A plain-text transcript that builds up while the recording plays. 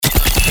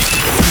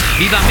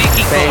¡Viva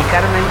México! Playa del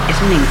Carmen es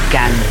un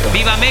encanto.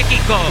 ¡Viva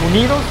México!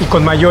 Unidos y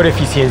con mayor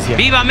eficiencia.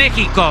 ¡Viva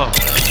México!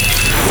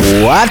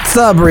 What's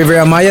up,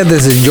 Riviera Maya?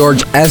 This is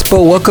George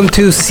Espo. Welcome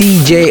to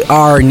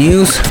CJR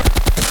News.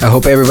 I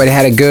hope everybody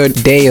had a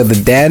good Day of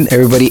the Dead.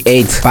 Everybody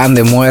ate pan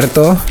de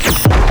muerto.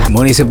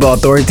 Municipal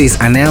authorities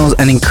announced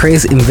an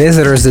increase in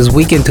visitors this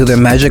weekend to the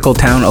magical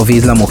town of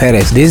Isla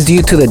Mujeres. This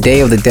due to the Day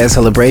of the Dead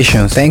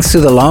celebrations. Thanks to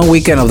the long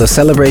weekend of the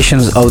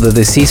celebrations of the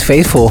deceased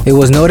faithful, it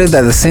was noted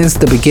that since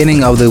the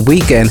beginning of the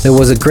weekend, there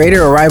was a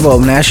greater arrival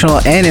of national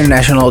and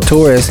international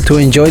tourists to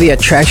enjoy the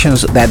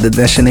attractions that the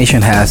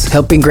destination has,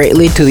 helping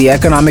greatly to the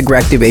economic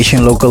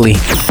reactivation locally.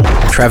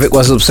 Traffic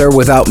was observed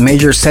without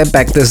major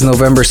setback this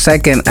November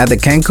 2nd at the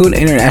Cancun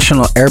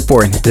International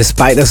Airport.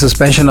 Despite the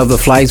suspension of the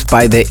flights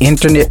by the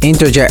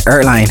Interjet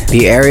airline,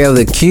 the area of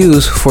the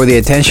queues for the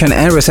attention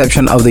and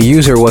reception of the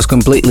user was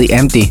completely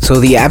empty, so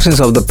the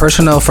absence of the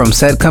personnel from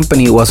said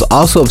company was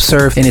also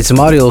observed in its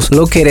modules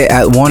located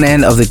at one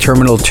end of the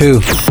Terminal 2.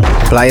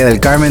 Playa del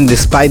Carmen,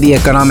 despite the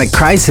economic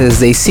crisis,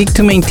 they seek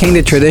to maintain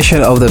the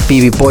tradition of the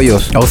pibi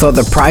pollos. Although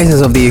the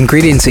prices of the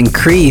ingredients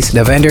increase,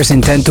 the vendors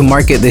intend to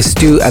market this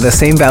stew at the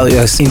same value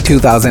as in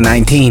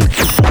 2019.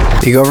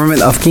 The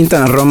government of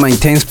Quintana Roo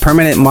maintains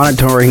permanent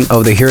monitoring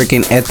of the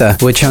Hurricane Eta,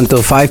 which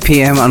until 5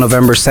 p.m. on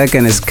November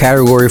 2nd is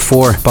Category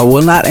 4, but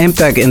will not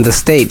impact in the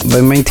state by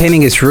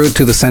maintaining its route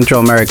to the Central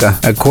America.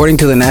 According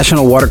to the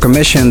National Water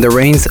Commission, the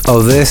rains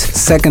of this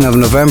 2nd of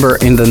November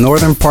in the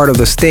northern part of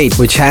the state,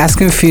 which has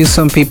confused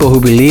some people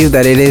who believe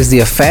that it is the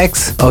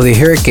effects of the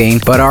hurricane,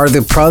 but are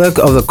the product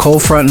of the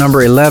cold front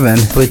number 11,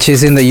 which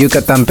is in the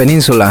Yucatan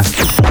Peninsula.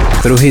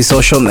 Through his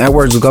social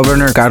networks,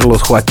 Governor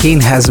Carlos Joaquin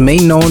has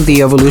made known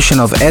the evolution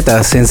of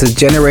Eta since it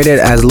generated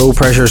as low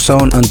pressure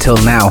zone until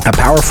now, a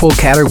powerful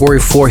Category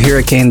 4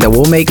 hurricane that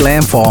will make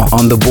landfall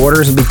on the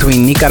borders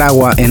between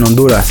Nicaragua and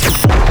Honduras.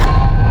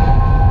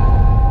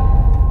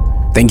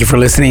 Thank you for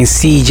listening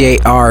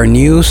CJR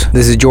News.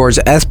 This is George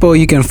Espo.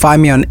 You can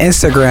find me on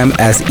Instagram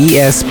as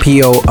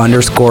ESPO_MX.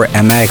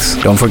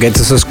 Don't forget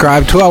to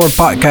subscribe to our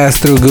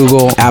podcast through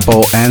Google,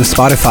 Apple, and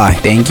Spotify.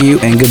 Thank you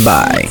and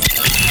goodbye.